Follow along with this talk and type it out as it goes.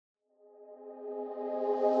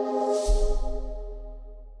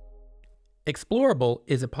Explorable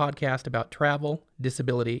is a podcast about travel,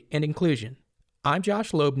 disability, and inclusion. I'm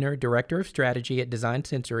Josh Loebner, Director of Strategy at Design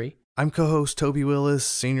Sensory. I'm co-host Toby Willis,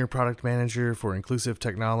 Senior Product Manager for Inclusive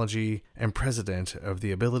Technology and President of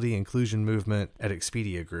the Ability Inclusion Movement at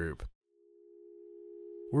Expedia Group.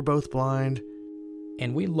 We're both blind,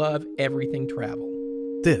 And we love everything travel.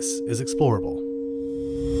 This is Explorable.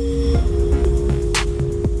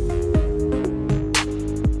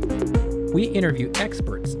 We interview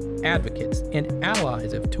experts, advocates, and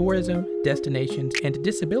allies of tourism, destinations, and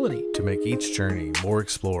disability To make each journey more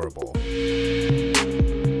explorable.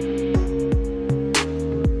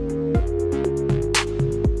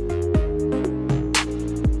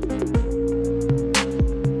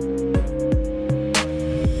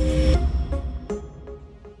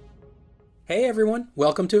 Hey everyone,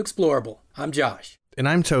 welcome to Explorable. I'm Josh. And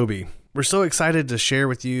I'm Toby. We're so excited to share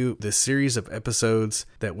with you this series of episodes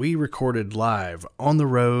that we recorded live on the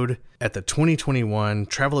road at the 2021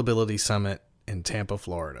 Travelability Summit in Tampa,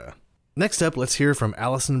 Florida. Next up, let's hear from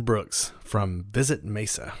Allison Brooks from Visit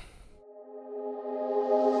Mesa.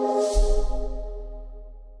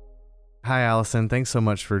 Hi, Allison. Thanks so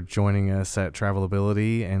much for joining us at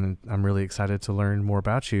Travelability, and I'm really excited to learn more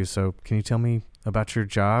about you. So can you tell me about your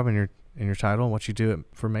job and your title and what you do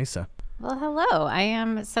for Mesa? Well, hello. I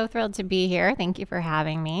am so thrilled to be here. Thank you for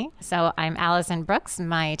having me. So I'm Allison Brooks.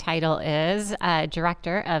 My title is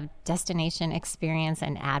Director of Destination Experience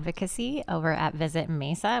and Advocacy over at Visit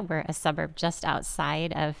Mesa. We're a suburb just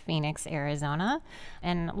outside of Phoenix, Arizona,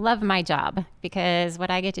 and love my job because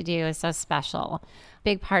what I get to do is so special.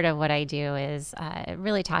 Big part of what I do is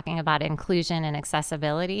really talking about inclusion and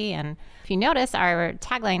accessibility. And if you notice, our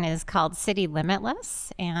tagline is called City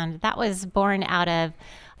Limitless, and that was born out of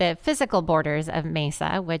the physical borders of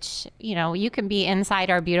Mesa, which, you know, you can be inside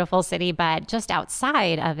our beautiful city, but just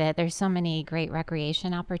outside of it, there's so many great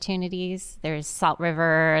recreation opportunities. There's Salt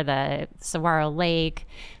River, the Saguaro Lake,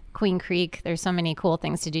 Queen Creek. There's so many cool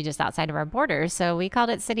things to do just outside of our borders. So we called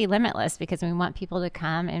it City Limitless because we want people to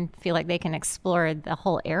come and feel like they can explore the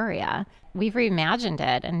whole area. We've reimagined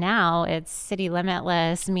it, and now it's City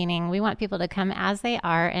Limitless, meaning we want people to come as they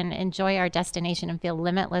are and enjoy our destination and feel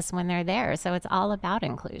limitless when they're there. So it's all about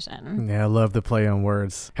inclusion. Yeah, I love the play on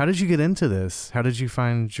words. How did you get into this? How did you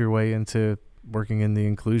find your way into working in the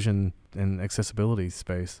inclusion and accessibility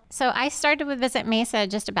space? So I started with Visit Mesa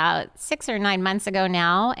just about 6 or 9 months ago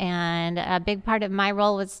now, and a big part of my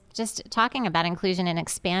role was just talking about inclusion and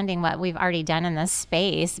expanding what we've already done in this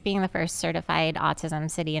space. Being the first certified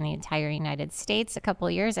autism city in the entire United States a couple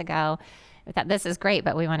of years ago, I thought this is great,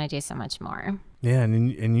 but we want to do so much more. Yeah,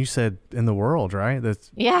 and you said in the world, right? That's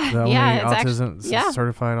the only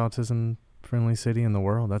certified autism friendly city in the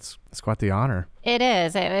world. That's quite the honor. It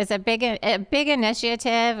is. It was a big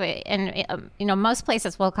initiative, and most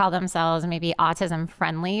places will call themselves maybe autism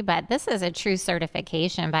friendly, but this is a true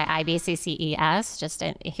certification by IBCCES, just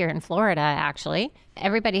here in Florida. Actually,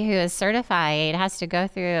 everybody who is certified has to go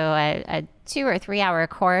through a 2 or 3 hour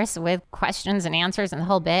course with questions and answers and the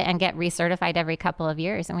whole bit, and get recertified every couple of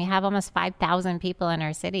years. And we have almost 5,000 people in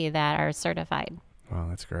our city that are certified. Wow,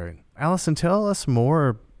 that's great. Allison, tell us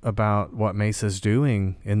more about what Mesa's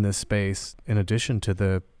doing in this space in addition to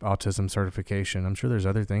the autism certification. I'm sure there's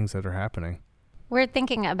other things that are happening. We're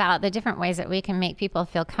thinking about the different ways that we can make people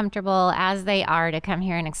feel comfortable as they are to come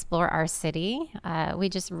here and explore our city. We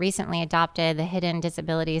just recently adopted the Hidden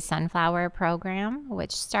Disabilities Sunflower Program,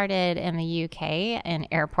 which started in the UK in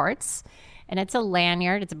airports. And it's a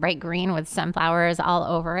lanyard. It's bright green with sunflowers all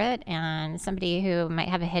over it. And somebody who might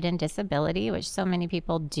have a hidden disability, which so many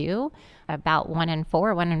people do, about 1 in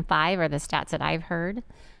 4, 1 in 5 are the stats that I've heard.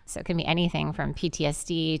 So it can be anything from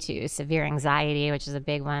PTSD to severe anxiety, which is a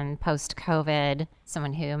big one, post-COVID,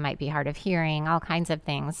 someone who might be hard of hearing, all kinds of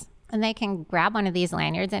things. And they can grab one of these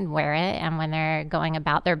lanyards and wear it. And when they're going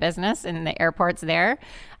about their business in the airports there,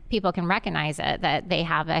 people can recognize it, that they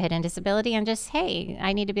have a hidden disability, and just, hey,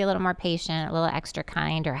 I need to be a little more patient, a little extra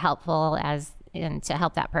kind or helpful to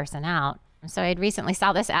help that person out. So I recently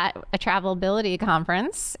saw this at a Travelability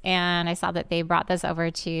conference, and I saw that they brought this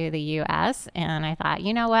over to the US, and I thought,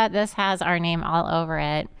 you know what, this has our name all over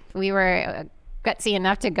it. We were gutsy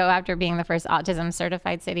enough to go after being the first autism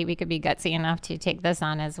certified city. We could be gutsy enough to take this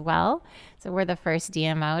on as well. So we're the first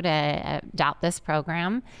DMO to adopt this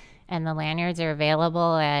program. And the lanyards are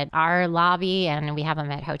available at our lobby, and we have them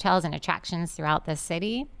at hotels and attractions throughout the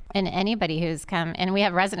city. And anybody who's come, and we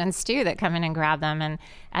have residents too that come in and grab them. And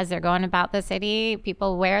as they're going about the city,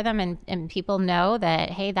 people wear them, and people know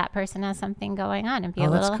that, hey, that person has something going on, and be a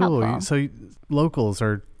little cool. helpful. So locals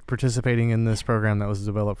are participating in this program that was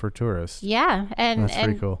developed for tourists. Yeah, and that's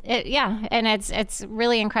pretty cool. And it's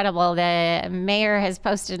really incredible. The mayor has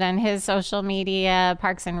posted on his social media,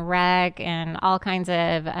 Parks and Rec, and all kinds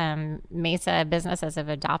of Mesa businesses have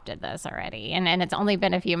adopted this already. And it's only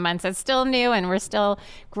been a few months. It's still new, and we're still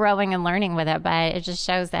growing and learning with it. But it just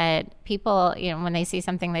shows that people, when they see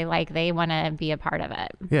something they like, they want to be a part of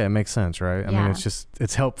it. Yeah, it makes sense, right? I mean,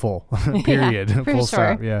 it's helpful, period. Yeah, Full sure.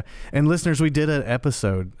 stop. Yeah. And listeners, we did an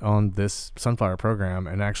episode on this sunflower program,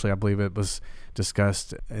 and actually I believe it was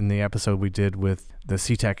discussed in the episode we did with the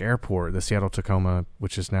SeaTac Airport, the Seattle Tacoma,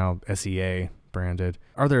 which is now SEA branded.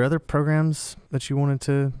 Are there other programs that you wanted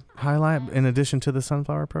to highlight in addition to the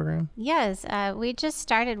sunflower program? Yes, we just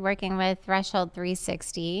started working with Threshold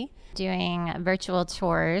 360, doing virtual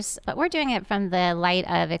tours, but we're doing it from the light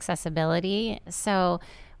of accessibility. So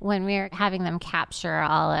when we're having them capture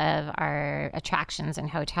all of our attractions and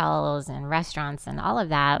hotels and restaurants and all of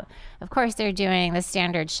that, of course, they're doing the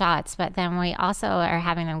standard shots, but then we also are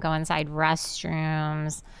having them go inside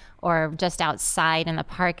restrooms or just outside in the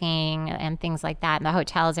parking and things like that. And the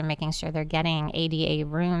hotels are making sure they're getting ADA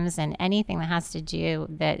rooms and anything that has to do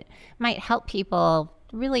that might help people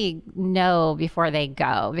really know before they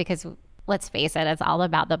go, because let's face it, it's all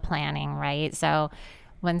about the planning, right? So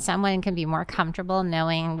when someone can be more comfortable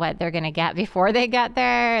knowing what they're going to get before they get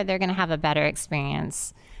there, they're going to have a better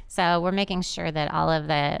experience. So we're making sure that all of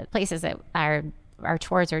the places that our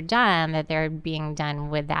tours are done, that they're being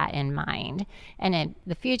done with that in mind. And in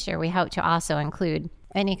the future, we hope to also include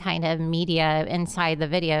any kind of media inside the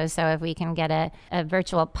video. So if we can get a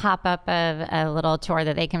virtual pop-up of a little tour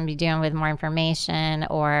that they can be doing with more information,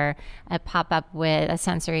 or a pop-up with a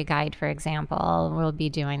sensory guide, for example, we'll be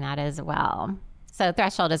doing that as well. So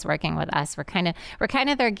Threshold is working with us. We're kind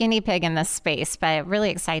of their guinea pig in this space, but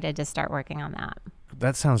really excited to start working on that.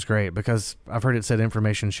 That sounds great, because I've heard it said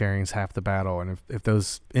information sharing is half the battle. And if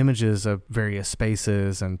those images of various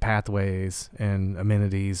spaces and pathways and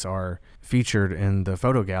amenities are featured in the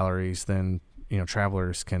photo galleries, then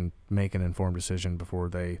travelers can make an informed decision before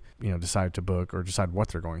they decide to book or decide what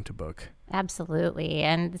they're going to book. Absolutely.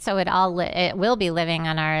 And so it will be living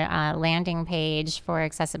on our landing page for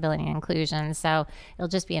accessibility and inclusion. So it'll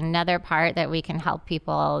just be another part that we can help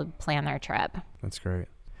people plan their trip. That's great.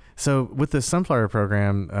 So with the Sunflower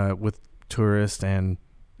program, with tourists and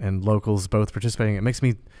locals both participating, it makes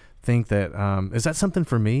me think that, is that something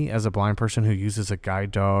for me as a blind person who uses a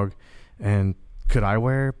guide dog? And could I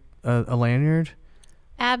wear a lanyard?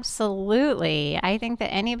 Absolutely. I think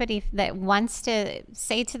that anybody that wants to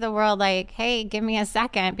say to the world, like, hey, give me a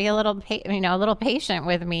second, be a little patient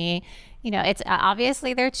with me. It's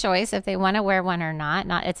obviously their choice if they want to wear one or not.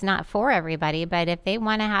 It's not for everybody, but if they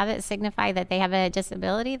want to have it signify that they have a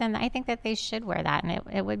disability, then I think that they should wear that, and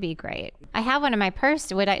it would be great. I have one in my purse.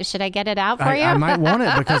 Should I get it out for you? I might want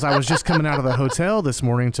it, because I was just coming out of the hotel this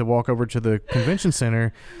morning to walk over to the convention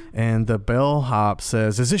center, and the bellhop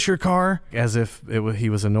says, "Is this your car?" As if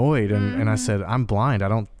he was annoyed, and I said, "I'm blind. I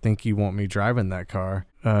don't think you want me driving that car."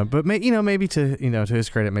 But maybe to his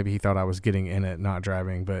credit, maybe he thought I was getting in it, not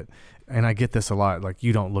driving. And I get this a lot, like,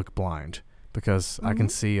 you don't look blind, because I can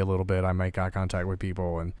see a little bit. I make eye contact with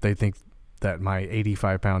people, and they think that my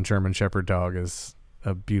 85-pound German Shepherd dog is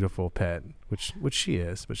a beautiful pet, which she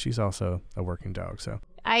is, but she's also a working dog. So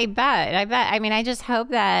I bet. I mean, I just hope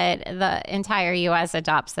that the entire U.S.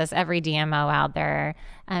 adopts this, every DMO out there.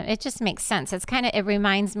 It just makes sense. It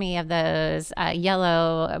reminds me of those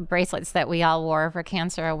yellow bracelets that we all wore for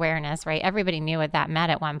cancer awareness, right? Everybody knew what that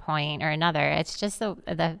meant at one point or another. It's just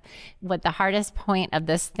what the hardest point of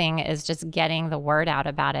this thing is, just getting the word out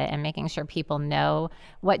about it and making sure people know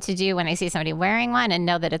what to do when they see somebody wearing one, and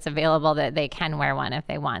know that it's available, that they can wear one if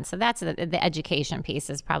they want. So that's the education piece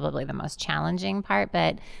is probably the most challenging part,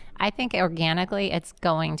 but I think organically it's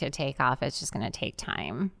going to take off. It's just going to take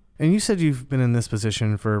time. And you said you've been in this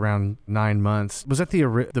position for around 9 months. Was that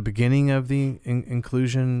the beginning of the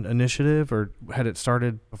inclusion initiative, or had it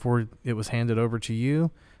started before it was handed over to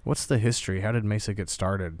you? What's the history? How did Mesa get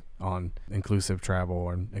started on inclusive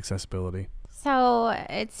travel and accessibility? So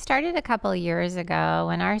it started a couple of years ago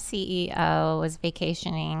when our CEO was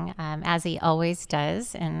vacationing, as he always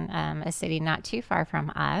does, in a city not too far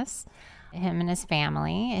from us. Him and his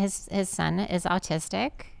family. His son is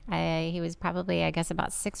autistic. He was probably, I guess,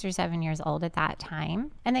 about 6 or 7 years old at that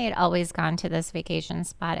time. And they had always gone to this vacation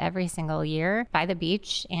spot every single year by the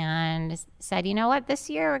beach, and said, you know what, this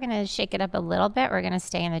year we're going to shake it up a little bit. We're going to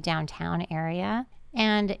stay in the downtown area.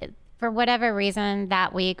 And for whatever reason,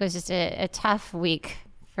 that week was just a tough week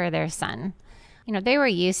for their son. They were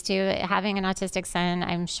used to having an autistic son.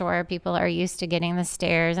 I'm sure people are used to getting the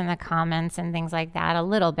stares and the comments and things like that a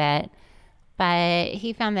little bit. But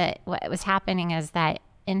he found that what was happening is that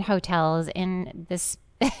in hotels, in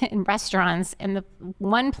restaurants, in the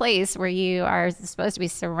one place where you are supposed to be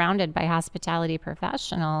surrounded by hospitality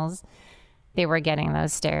professionals, they were getting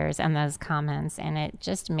those stares and those comments, and it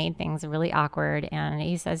just made things really awkward. And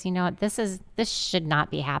he says, this should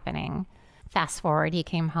not be happening. Fast forward, he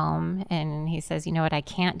came home and he says, I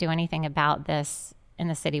can't do anything about this in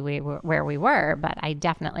the city where we were, but I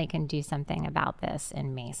definitely can do something about this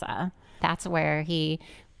in Mesa. That's where he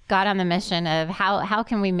got on the mission of how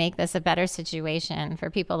can we make this a better situation for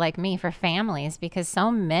people like me, for families, because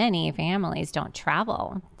so many families don't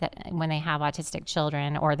travel when they have autistic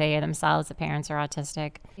children, or they themselves, the parents, are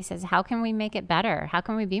autistic. He says, how can we make it better? How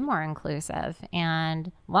can we be more inclusive?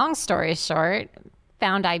 And long story short,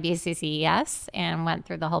 found IBCCES and went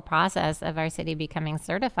through the whole process of our city becoming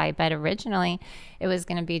certified. But originally it was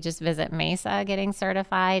going to be just Visit Mesa getting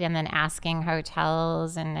certified and then asking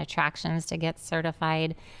hotels and attractions to get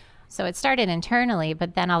certified. So it started internally,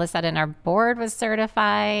 but then all of a sudden our board was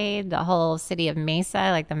certified. The whole city of Mesa,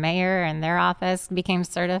 like the mayor and their office, became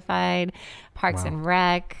certified. Parks and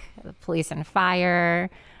Rec, police and fire,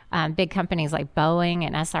 big companies like Boeing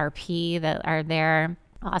and SRP that are there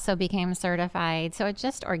also became certified. So it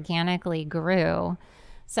just organically grew.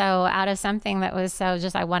 So out of something that was so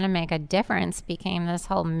just, I want to make a difference, became this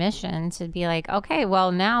whole mission to be like, okay,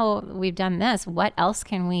 well, now we've done this. What else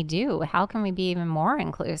can we do? How can we be even more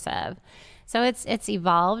inclusive? So it's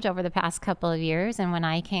evolved over the past couple of years. And when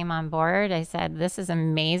I came on board, I said, this is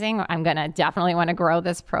amazing. I'm going to definitely want to grow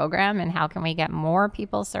this program. And how can we get more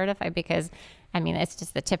people certified? Because it's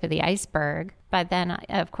just the tip of the iceberg. But then,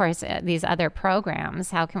 of course, these other programs,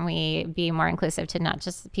 how can we be more inclusive to not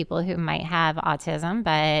just people who might have autism,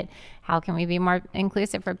 but how can we be more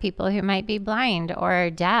inclusive for people who might be blind or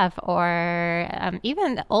deaf, or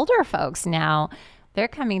even older folks now? They're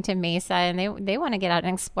coming to Mesa and they want to get out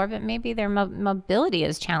and explore, but maybe their mobility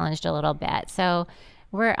is challenged a little bit. So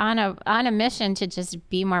we're on a mission to just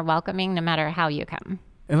be more welcoming no matter how you come.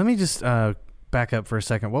 And let me just back up for a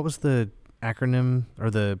second. What was the acronym or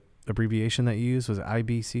the abbreviation that you used? Was it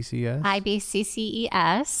IBCCES?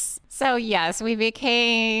 IBCCES. So yes, we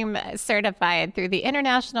became certified through the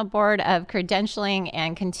International Board of Credentialing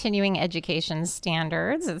and Continuing Education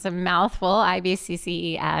Standards. It's a mouthful,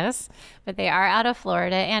 IBCCES, but they are out of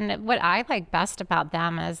Florida. And what I like best about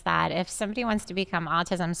them is that if somebody wants to become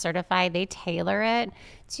autism certified, they tailor it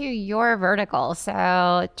to your vertical.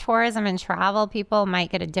 So tourism and travel people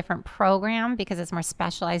might get a different program because it's more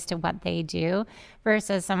specialized to what they do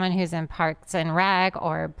versus someone who's in Parks and Rec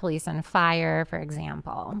or police and fire, for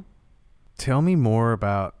example. Tell me more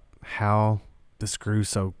about how this grew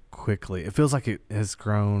so quickly. It feels like it has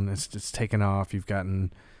grown. It's just taken off. You've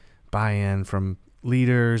gotten buy-in from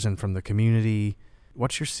leaders and from the community.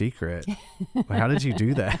 What's your secret? How did you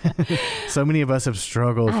do that? So many of us have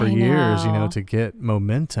struggled for years, to get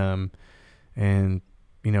momentum, and,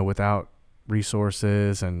 without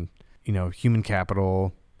resources and, human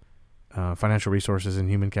capital, financial resources and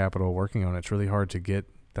human capital working on it, it's really hard to get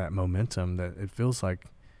that momentum that it feels like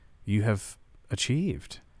you have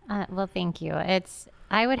achieved. Well, thank you.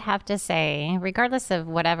 I would have to say, regardless of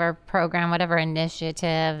whatever program, whatever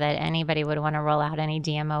initiative that anybody would want to roll out, any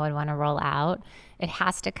DMO would want to roll out, it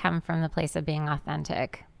has to come from the place of being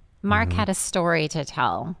authentic. Mark had a story to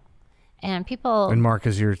tell. And Mark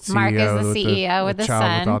is your CEO. Mark is the CEO with the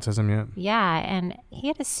son. Child with autism, yeah. Yeah, and he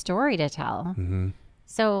had a story to tell. Mm-hmm.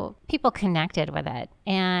 So people connected with it,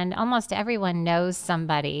 and almost everyone knows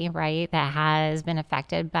somebody, right, that has been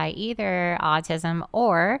affected by either autism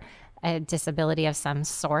or a disability of some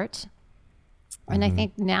sort. And I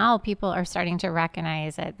think now people are starting to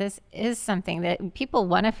recognize that this is something that people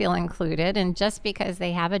want to feel included, and just because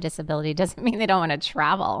they have a disability doesn't mean they don't want to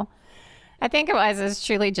travel. I think it was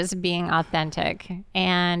truly just being authentic.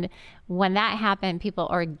 And when that happened, people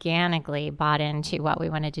organically bought into what we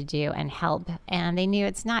wanted to do and help. And they knew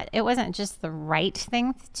it wasn't just the right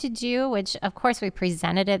thing to do, which of course we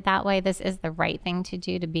presented it that way. This is the right thing to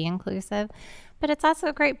do to be inclusive, but it's also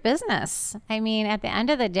a great business. At the end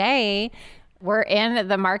of the day, we're in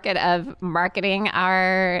the market of marketing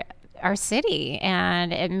our city,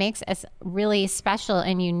 and it makes us really special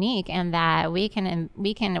and unique in that we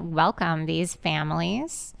can welcome these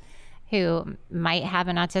families who might have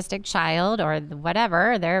an autistic child or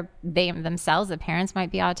whatever. They themselves, the parents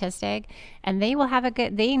might be autistic, and they will have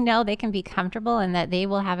they know they can be comfortable and that they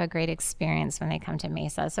will have a great experience when they come to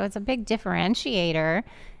Mesa. So it's a big differentiator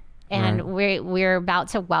And we're about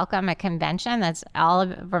to welcome a convention that's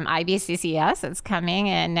from IBCCS. It's coming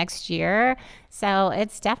in next year. So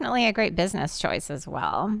it's definitely a great business choice as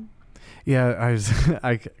well. Yeah,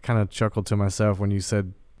 I kind of chuckled to myself when you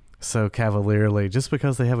said so cavalierly, just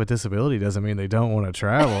because they have a disability doesn't mean they don't want to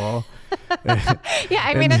travel. Yeah,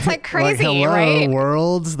 I mean, it's like crazy, like, hello, right?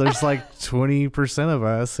 Worlds, there's like 20% of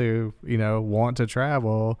us who, want to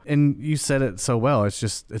travel. And you said it so well.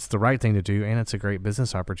 It's the right thing to do, and it's a great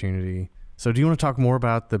business opportunity. So do you want to talk more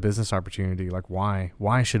about the business opportunity? Like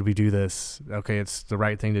why should we do this? Okay, it's the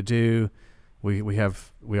right thing to do. We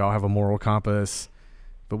all have a moral compass,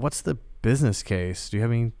 but what's the business case? Do you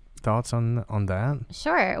have any thoughts on that?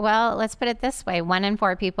 Sure. Well, let's put it this way. 1 in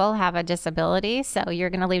 4 people have a disability. So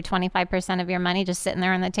you're going to leave 25% of your money just sitting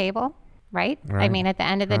there on the table, right? I mean, at the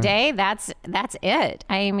end of the day, that's it.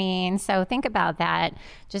 I mean, so think about that.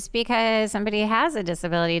 Just because somebody has a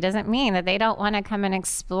disability doesn't mean that they don't want to come and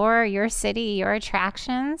explore your city, your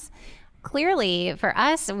attractions. Clearly, for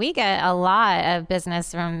us, we get a lot of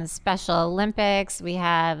business from the Special Olympics. We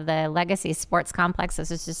have the Legacy Sports Complex.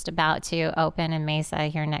 This is just about to open in Mesa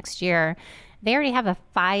here next year. They already have a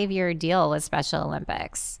 5-year deal with Special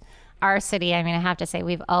Olympics. Our city, I mean, I have to say,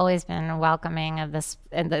 we've always been welcoming of this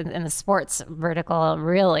in the sports vertical,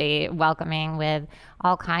 really welcoming with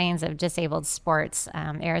all kinds of disabled sports.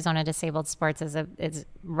 Arizona Disabled Sports is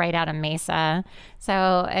right out of Mesa. So,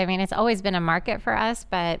 I mean, it's always been a market for us,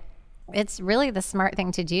 but it's really the smart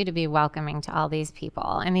thing to do to be welcoming to all these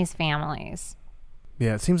people and these families.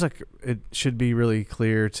 Yeah, it seems like it should be really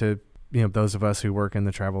clear to those of us who work in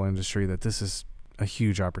the travel industry that this is a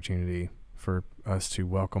huge opportunity for us to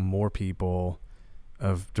welcome more people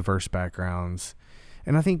of diverse backgrounds.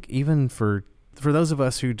 And I think even for those of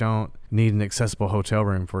us who don't need an accessible hotel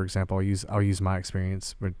room, for example, I'll use my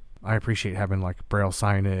experience, but I appreciate having like Braille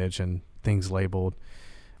signage and things labeled.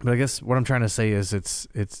 But I guess what I'm trying to say is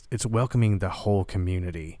it's welcoming the whole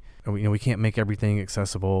community. We can't make everything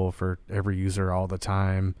accessible for every user all the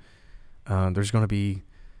time. There's going to be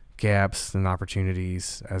gaps and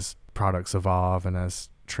opportunities as products evolve and as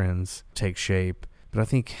trends take shape. But I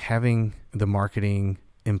think having the marketing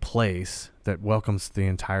in place that welcomes the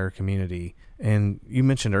entire community, and you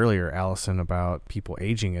mentioned earlier, Allison, about people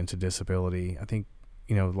aging into disability. I think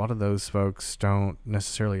a lot of those folks don't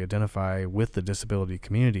necessarily identify with the disability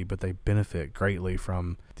community, but they benefit greatly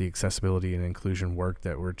from the accessibility and inclusion work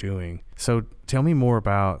that we're doing. So tell me more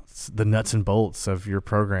about the nuts and bolts of your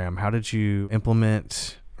program. How did you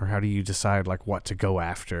implement, or how do you decide like what to go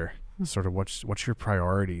after? Sort of what's your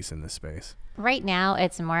priorities in this space? Right now,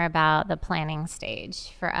 it's more about the planning stage.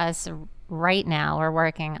 For us right now, we're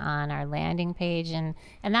working on our landing page, and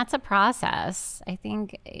that's a process. I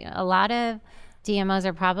think a lot of DMOs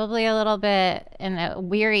are probably a little bit in a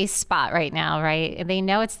weary spot right now, right? They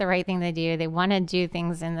know it's the right thing to do. They want to do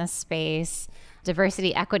things in this space.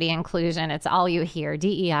 Diversity, equity, inclusion, it's all you hear.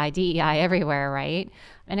 DEI everywhere, right?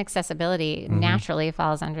 And accessibility naturally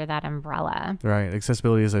falls under that umbrella. Right.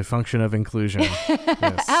 Accessibility is a function of inclusion.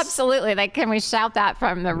 Yes. Absolutely. Like, can we shout that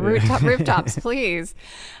from the rooftops, please?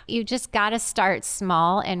 You just got to start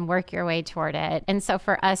small and work your way toward it. And so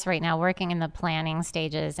for us right now, working in the planning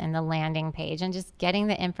stages and the landing page and just getting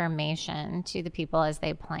the information to the people as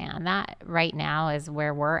they plan, that right now is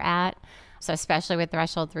where we're at. So especially with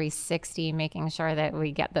Threshold 360, making sure that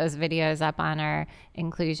we get those videos up on our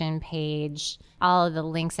inclusion page, all of the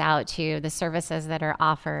links out to the services that are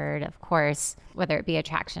offered, of course, whether it be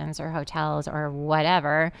attractions or hotels or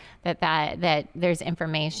whatever, that there's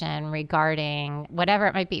information regarding whatever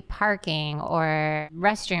it might be, parking or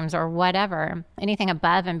restrooms or whatever, anything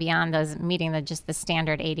above and beyond those meeting just the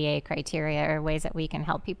standard ADA criteria or ways that we can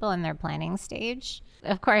help people in their planning stage.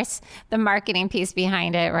 Of course, the marketing piece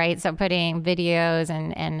behind it, right? So putting videos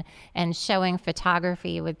and showing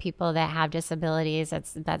photography with people that have disabilities,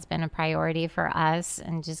 that's been a priority for us,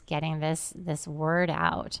 and just getting this word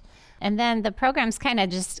out. And then the programs kind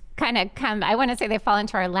of come, I want to say they fall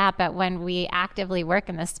into our lap, but when we actively work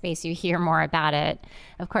in this space, you hear more about it.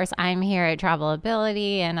 Of course, I'm here at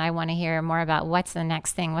Travelability, and I want to hear more about what's the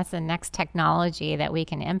next thing, what's the next technology that we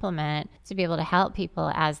can implement to be able to help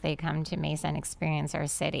people as they come to Mesa and experience our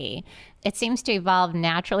city. It seems to evolve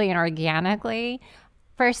naturally and organically.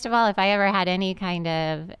 First of all, if I ever had any kind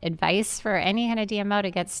of advice for any kind of DMO to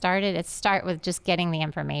get started, it's start with just getting the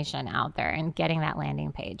information out there and getting that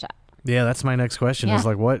landing page up. Yeah, that's my next question is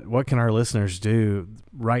like, what can our listeners do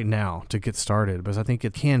right now to get started? Because I think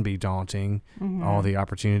it can be daunting, all the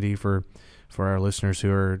opportunity for our listeners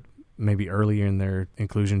who are maybe early in their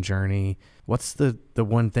inclusion journey. What's the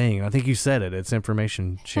one thing? I think you said it. It's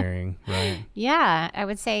information sharing, right? Yeah, I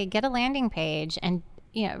would say get a landing page and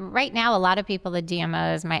right now, a lot of people, the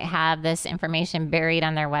DMOs, might have this information buried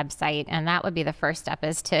on their website. And that would be the first step,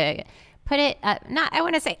 is to put it I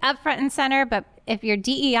want to say up front and center, but if you're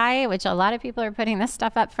DEI, which a lot of people are putting this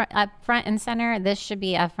stuff up front and center, this should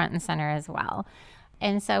be up front and center as well.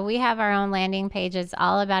 And so we have our own landing pages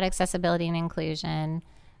all about accessibility and inclusion.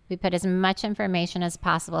 We put as much information as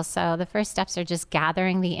possible. So the first steps are just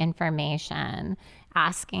gathering the information,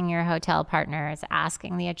 asking your hotel partners,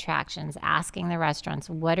 asking the attractions, asking the restaurants,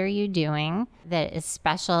 what are you doing that is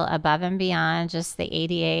special above and beyond just the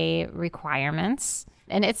ADA requirements?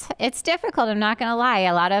 And it's difficult, I'm not going to lie.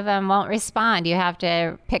 A lot of them won't respond. You have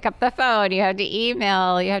to pick up the phone, you have to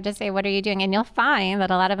email, you have to say, what are you doing? And you'll find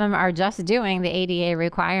that a lot of them are just doing the ADA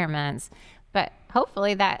requirements. But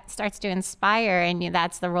hopefully that starts to inspire, and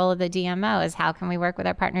that's the role of the DMO, is how can we work with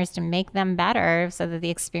our partners to make them better so that the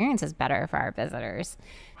experience is better for our visitors?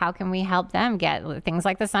 How can we help them get things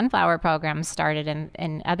like the Sunflower program started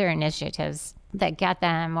and other initiatives that get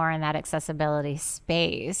them more in that accessibility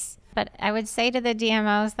space? But I would say to the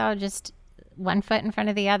DMOs, though, just one foot in front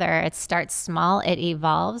of the other. It starts small, it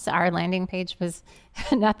evolves. Our landing page was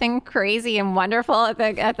nothing crazy and wonderful at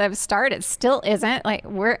the start. It still isn't. Like,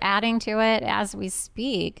 we're adding to it as we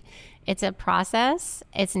speak. It's a process.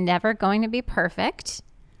 It's never going to be perfect.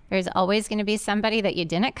 There's always going to be somebody that you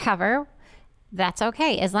didn't cover. That's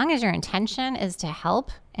okay, as long as your intention is to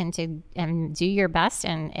help and do your best.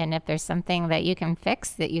 And if there's something that you can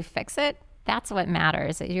fix, that you fix it. That's what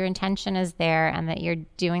matters, that your intention is there and that you're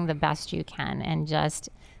doing the best you can, and just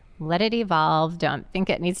let it evolve. Don't think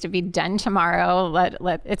it needs to be done tomorrow.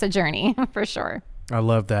 It's a journey for sure. I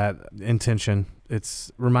love that intention. It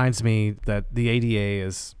reminds me that the ADA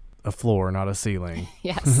is a floor, not a ceiling.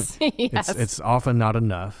 Yes. Yes. It's often not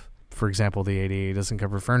enough. For example, the ADA doesn't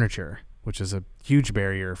cover furniture, which is a huge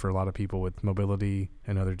barrier for a lot of people with mobility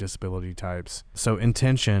and other disability types. So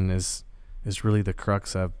intention is really the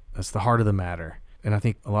crux of, that's the heart of the matter. And I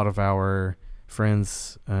think a lot of our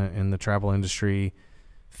friends in the travel industry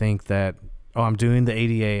think that, oh, I'm doing the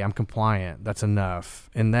ADA, I'm compliant, that's enough.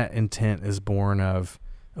 And that intent is born of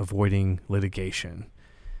avoiding litigation.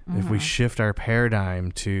 Mm-hmm. If we shift our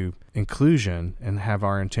paradigm to inclusion and have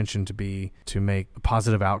our intention to be to make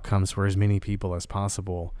positive outcomes for as many people as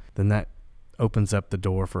possible, then that opens up the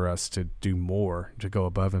door for us to do more, to go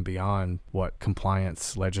above and beyond what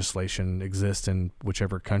compliance legislation exists in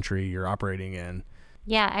whichever country you're operating in.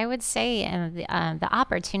 Yeah, I would say the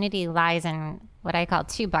opportunity lies in what I call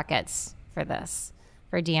two buckets for this,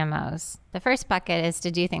 for DMOs. The first bucket is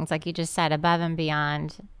to do things like you just said, above and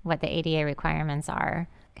beyond what the ADA requirements are.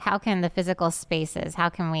 How can the physical spaces, how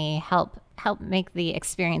can we help make the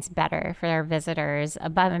experience better for our visitors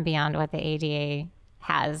above and beyond what the ADA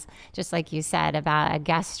has? Just like you said about a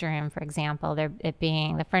guest room, for example,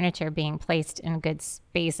 the furniture being placed in good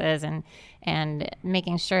spaces and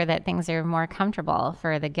making sure that things are more comfortable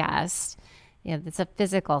for the guest. It's a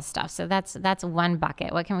physical stuff. So that's one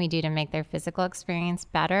bucket. What can we do to make their physical experience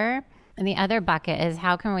better? And the other bucket is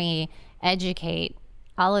how can we educate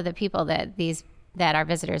all of the people that our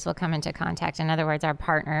visitors will come into contact. In other words, our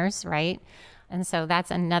partners, right? And so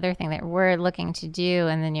that's another thing that we're looking to do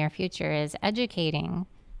in the near future, is educating.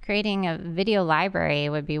 Creating a video library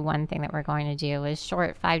would be one thing that we're going to do, is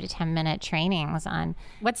short 5 to 10 minute trainings on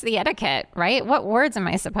what's the etiquette, right? What words am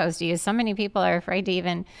I supposed to use? So many people are afraid to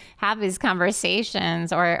even have these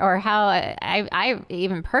conversations, or how I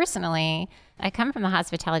even personally, I come from the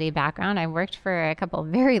hospitality background. I worked for a couple of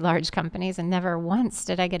very large companies, and never once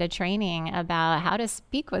did I get a training about how to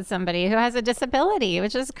speak with somebody who has a disability,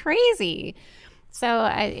 which is crazy. So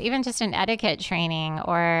even just an etiquette training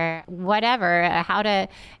or whatever,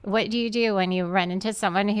 what do you do when you run into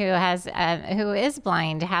someone who is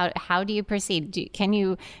blind? How do you proceed? Can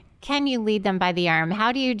you lead them by the arm?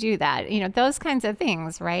 How do you do that? Those kinds of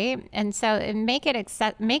things, right? And so make it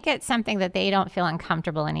something that they don't feel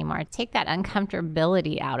uncomfortable anymore. Take that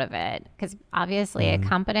uncomfortability out of it, because obviously a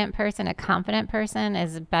confident person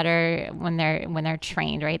is better when they're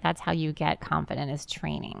trained, right? That's how you get confident, is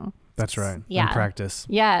training. That's right. Yeah. In practice.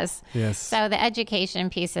 Yes. Yes. So the education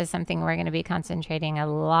piece is something we're going to be concentrating a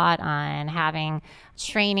lot on, having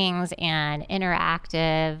trainings and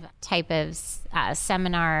interactive type of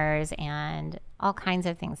seminars and all kinds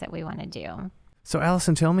of things that we want to do. So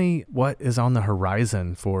Allison, tell me what is on the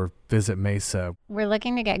horizon for Visit Mesa. We're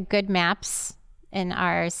looking to get good maps in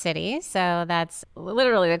our city. So that's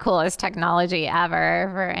literally the coolest technology ever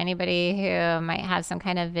for anybody who might have some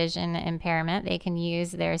kind of vision impairment. They can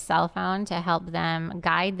use their cell phone to help them,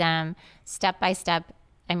 guide them step by step.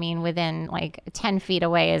 I mean, within like 10 feet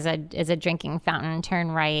away is a drinking fountain,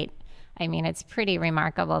 turn right. I mean, it's pretty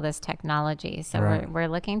remarkable, this technology. So we're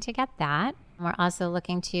looking to get that. We're also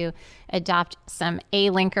looking to adopt some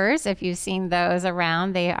A-Linkers. If you've seen those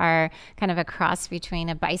around, they are kind of a cross between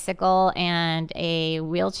a bicycle and a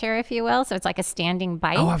wheelchair, if you will. So it's like a standing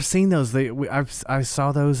bike. Oh, I've seen those. I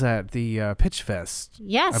saw those at the Pitch Fest.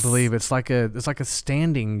 Yes, I believe it's like a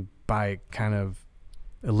standing bike kind of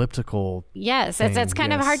elliptical. Yes, thing. it's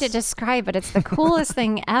kind of hard to describe, but it's the coolest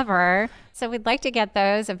thing ever. So we'd like to get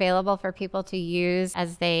those available for people to use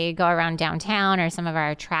as they go around downtown or some of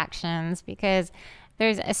our attractions, because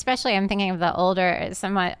there's, especially I'm thinking of the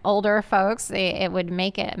somewhat older folks, it would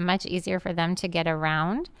make it much easier for them to get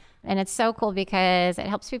around. And it's so cool because it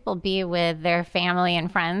helps people be with their family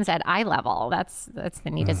and friends at eye level. That's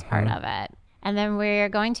the neatest part of it. And then we're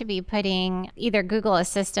going to be putting either Google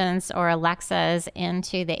Assistants or Alexas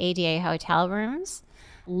into the ADA hotel rooms,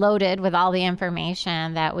 loaded with all the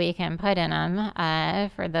information that we can put in them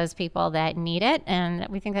for those people that need it. And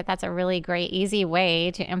we think that that's a really great, easy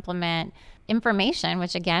way to implement information,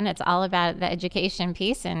 which again, it's all about the education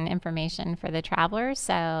piece and information for the travelers.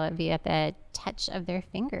 So it'd be at the touch of their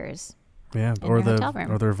fingers. Yeah, or their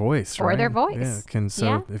voice, right? Or their voice.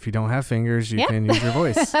 Yeah, if you don't have fingers, you can use your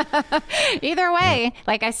voice. Either way,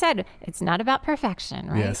 like I said, it's not about perfection,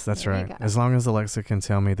 right? Yes, that's right. As long as Alexa can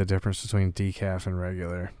tell me the difference between decaf and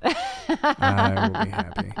regular, I will be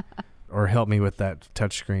happy. Or help me with that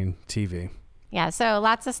touchscreen TV. Yeah, so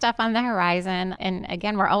lots of stuff on the horizon. And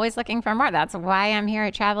again, we're always looking for more. That's why I'm here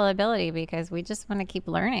at Travelability, because we just want to keep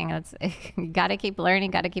learning. Got to keep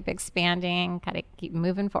learning, got to keep expanding, got to keep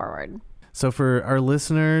moving forward. So for our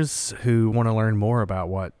listeners who want to learn more about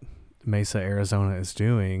what Mesa, Arizona is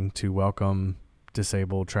doing to welcome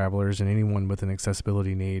disabled travelers and anyone with an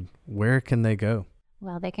accessibility need, where can they go?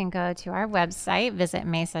 Well, they can go to our website,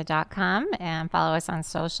 visitmesa.com, and follow us on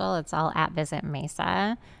social. It's all at Visit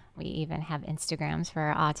Mesa. We even have Instagrams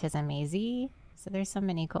for Autism AZ. So there's so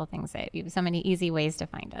many cool things, so many easy ways to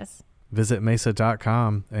find us.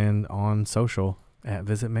 Visitmesa.com and on social at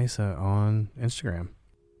Visit Mesa on Instagram.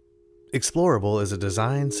 Explorable is a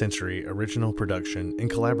Design Century original production in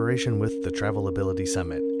collaboration with the Travelability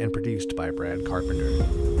Summit and produced by Brad Carpenter.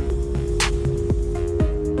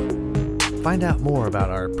 Find out more about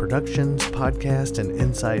our productions, podcast, and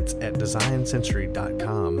insights at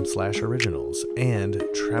designcentury.com/originals and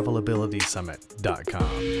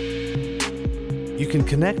travelabilitysummit.com. You can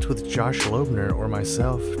connect with Josh Loebner or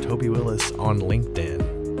myself, Toby Willis, on LinkedIn.